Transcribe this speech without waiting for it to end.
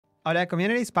Hola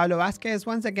community, it's Pablo Vazquez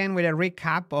once again with a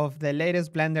recap of the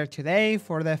latest Blender today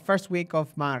for the first week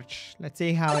of March. Let's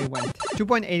see how it went.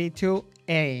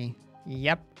 2.82a.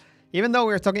 Yep. Even though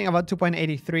we're talking about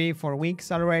 2.83 for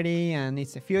weeks already and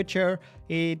it's the future,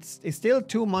 it's still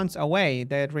 2 months away.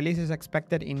 The release is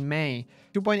expected in May.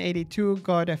 2.82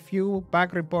 got a few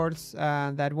bug reports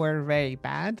that were very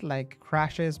bad, like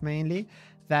crashes mainly,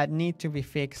 that need to be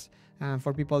fixed.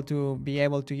 For people to be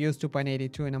able to use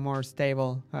 2.82 in a more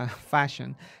stable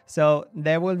fashion. So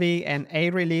there will be an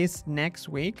A release next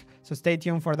week. So stay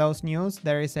tuned for those news.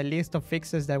 There is a list of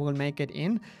fixes that will make it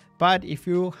in. But if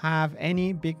you have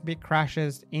any big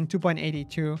crashes in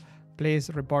 2.82,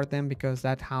 please report them because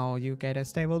that's how you get a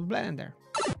stable Blender.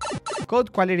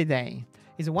 Code Quality Day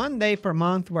is 1 day per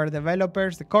month where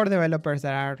developers, the core developers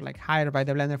that are like hired by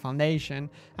the Blender Foundation,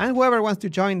 and whoever wants to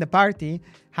join the party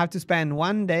have to spend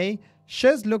 1 day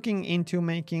just looking into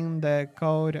making the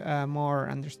code more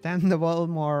understandable,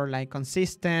 more like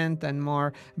consistent, and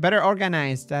more better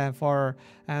organized for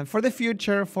the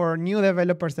future, for new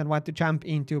developers that want to jump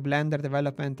into Blender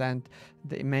development and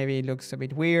maybe it looks a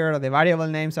bit weird or the variable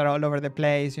names are all over the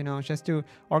place, you know, just to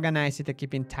organize it, to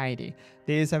keep it tidy.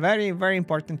 This is a very, very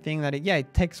important thing that,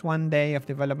 it takes 1 day of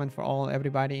development for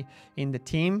everybody in the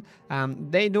team.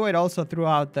 They do it also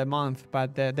throughout the month,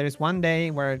 but there is 1 day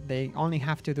where they only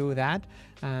have to do that.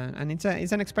 And it's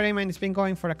an experiment. It's been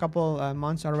going for a couple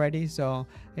months already, so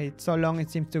it's so long it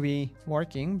seems to be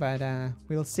working, but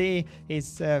we'll see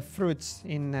its fruits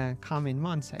in coming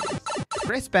months, I guess.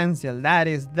 Grease Pencil, that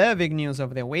is the big news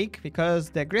of the week,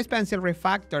 because the Grease Pencil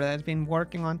refactor that I've been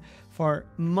working on for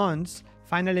months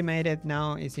finally made it.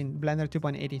 Now it's in Blender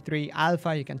 2.83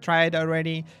 alpha. You can try it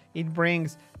already. It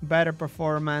brings better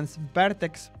performance,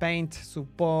 vertex paint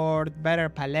support, better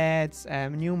palettes,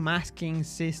 new masking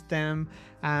system.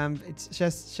 It's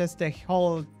just a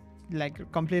whole,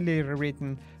 like, completely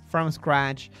rewritten from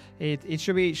scratch. It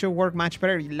should work much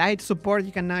better. Light support,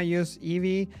 you can now use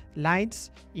EV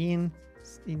lights in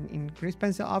Grease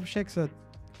Pencil objects, so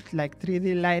like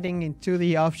 3D lighting in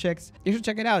 2D objects. You should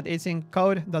check it out. It's in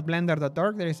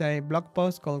code.blender.org. There is a blog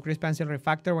post called Grease Pencil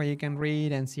Refactor where you can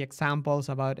read and see examples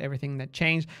about everything that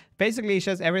changed. Basically, it's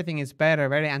just everything is better,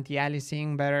 better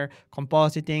anti-aliasing, better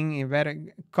compositing, better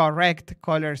correct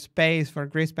color space for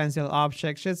Grease Pencil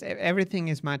objects. Just everything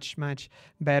is much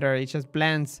better. It just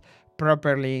blends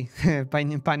properly,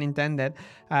 pun intended,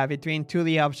 between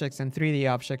 2D objects and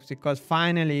 3D objects, because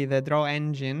finally the draw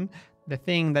engine, the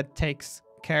thing that takes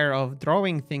care of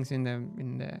drawing things in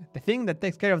the thing that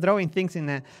takes care of drawing things in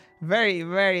a very,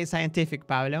 very scientific,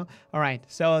 Pablo. All right,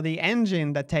 so the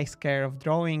engine that takes care of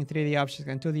drawing 3D objects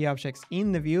and 2D objects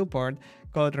in the viewport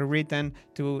got rewritten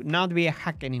to not be a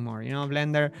hack anymore. You know,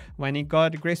 Blender, when it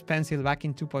got Grease Pencil back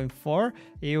in 2.4,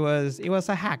 it was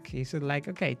a hack. It's like,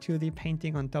 okay, 2D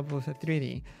painting on top of a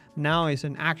 3D. Now it's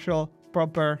an actual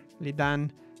properly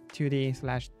done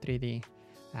 2D/3D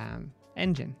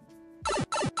engine.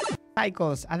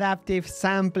 Cycles, adaptive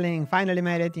sampling, finally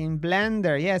made it in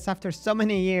Blender. Yes, after so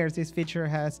many years, this feature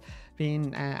has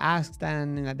been asked,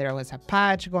 and there was a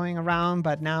patch going around,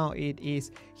 but now it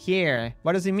is here.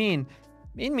 What does it mean?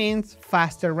 It means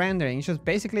faster rendering. You just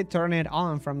basically turn it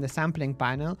on from the sampling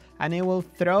panel, and it will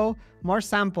throw more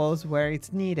samples where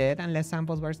it's needed and less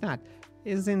samples where it's not.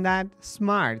 Isn't that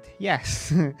smart?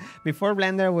 Yes. Before,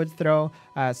 Blender would throw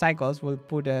cycles, would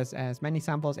put as many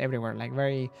samples everywhere, like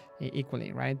very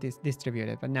equally, right?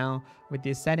 Distributed. But now with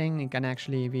this setting, it can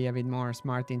actually be a bit more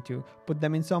smart into put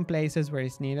them in some places where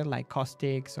it's needed, like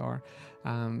caustics or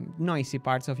noisy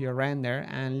parts of your render,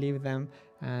 and leave them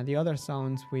the other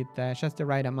zones with just the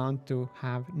right amount to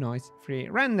have noise-free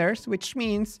renders, which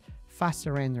means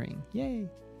faster rendering. Yay!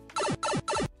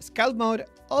 Sculpt mode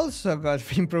also got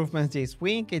improvements this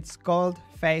week. It's called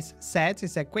Face Sets.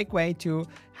 It's a quick way to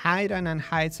hide and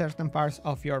unhide certain parts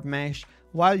of your mesh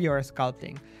while you're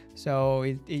sculpting. So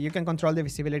you can control the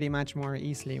visibility much more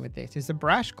easily with this. It's a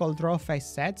brush called Draw Face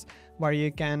Sets where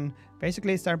you can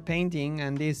basically start painting,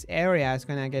 and this area is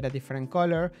going to get a different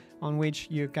color, on which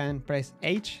you can press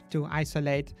H to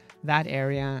isolate that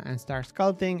area and start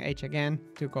sculpting, H again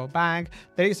to go back.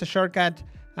 There is a shortcut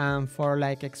for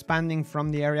like expanding from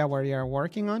the area where you're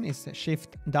working on. It's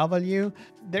Shift W.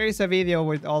 There is a video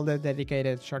with all the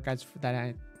dedicated shortcuts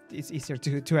that it's easier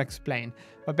to explain.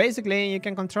 But basically, you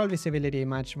can control visibility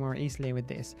much more easily with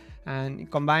this. And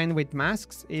combined with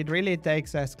masks, it really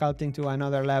takes sculpting to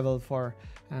another level for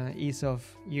ease of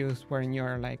use when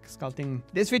you're like sculpting.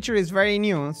 This feature is very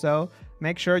new, so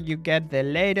make sure you get the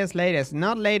latest,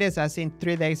 not latest as in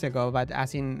 3 days ago, but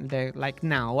as in the like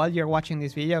now. While you're watching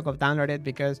this video, go download it,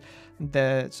 because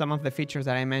some of the features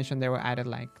that I mentioned, they were added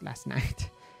like last night.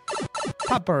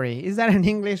 Potpourri. Is that an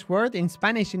English word? In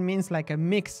Spanish, it means like a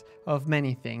mix of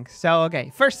many things. So, okay,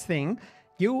 first thing,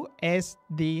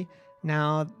 USD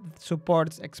now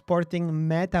supports exporting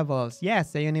metables.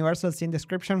 Yes, the universal scene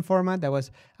description format that was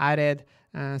added,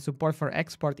 support for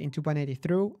export in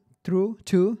 2.83 through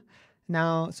 2,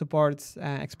 now supports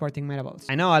exporting metables.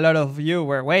 I know a lot of you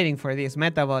were waiting for this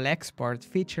metable export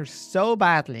feature so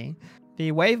badly.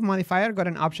 The wave modifier got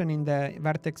an option in the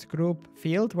vertex group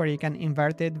field where you can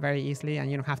invert it very easily,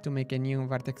 and you don't have to make a new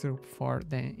vertex group for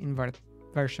the invert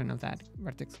version of that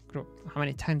vertex group. How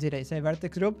many times did I say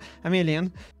vertex group? A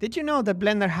million. Did you know that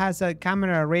Blender has a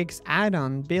camera rigs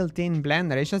add-on built in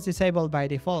Blender? It's just disabled by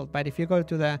default, but if you go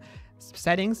to the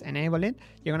settings, enable it,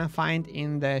 you're gonna find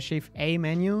in the Shift A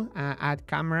menu, add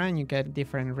camera, and you get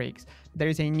different rigs. There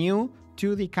is a new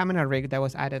 2D camera rig that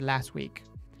was added last week.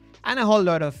 And a whole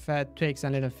lot of tweaks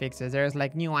and little fixes. There's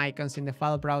like new icons in the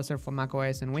file browser for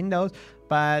macOS and Windows,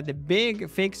 but the big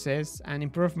fixes and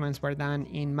improvements were done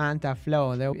in Manta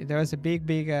Flow. There was a big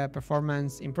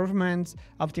performance improvements,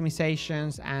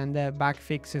 optimizations, and bug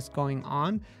fixes going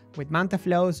on with Manta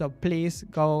Flow. So please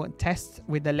go test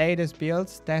with the latest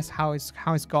builds, test how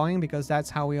it's going, because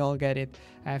that's how we all get it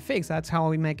fixed. That's how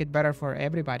we make it better for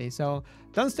everybody. So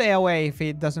don't stay away if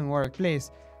it doesn't work,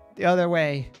 please. The other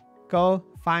way, go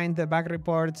find the bug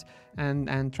reports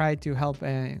and try to help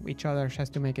each other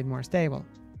just to make it more stable.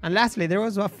 And lastly, there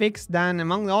was a fix done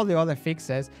among all the other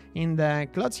fixes in the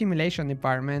cloud simulation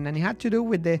department, and it had to do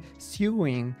with the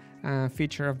sewing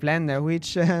feature of Blender,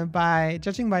 which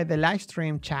judging by the live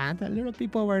stream chat, a lot of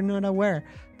people were not aware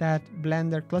that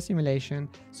Blender cloud simulation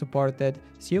supported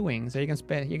sewing. So you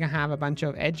can have a bunch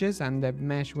of edges and the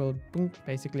mesh will boom,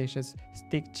 basically just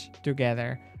stitch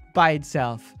together by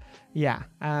itself. Yeah,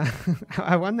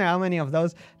 I wonder how many of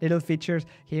those little features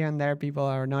here and there people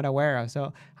are not aware of.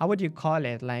 So how would you call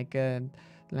it? Like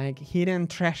hidden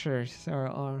treasures or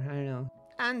I don't know.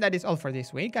 And that is all for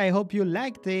this week. I hope you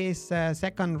liked this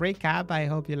second recap. I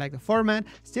hope you like the format.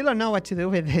 Still don't know what to do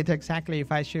with it exactly,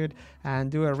 if I should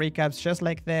do a recaps just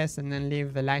like this and then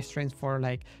leave the live streams for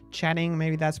like chatting.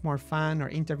 Maybe that's more fun, or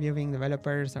interviewing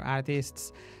developers or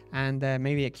artists, and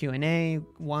maybe a Q&A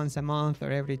once a month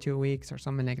or every 2 weeks or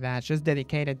something like that, just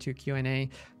dedicated to Q&A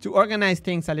to organize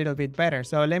things a little bit better.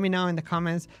 So let me know in the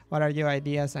comments what are your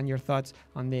ideas and your thoughts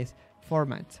on this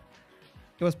format.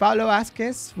 It was Pablo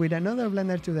Vazquez with another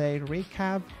Blender Today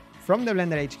recap from the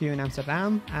Blender HQ in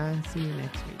Amsterdam, and see you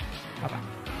next week.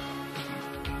 Bye-bye.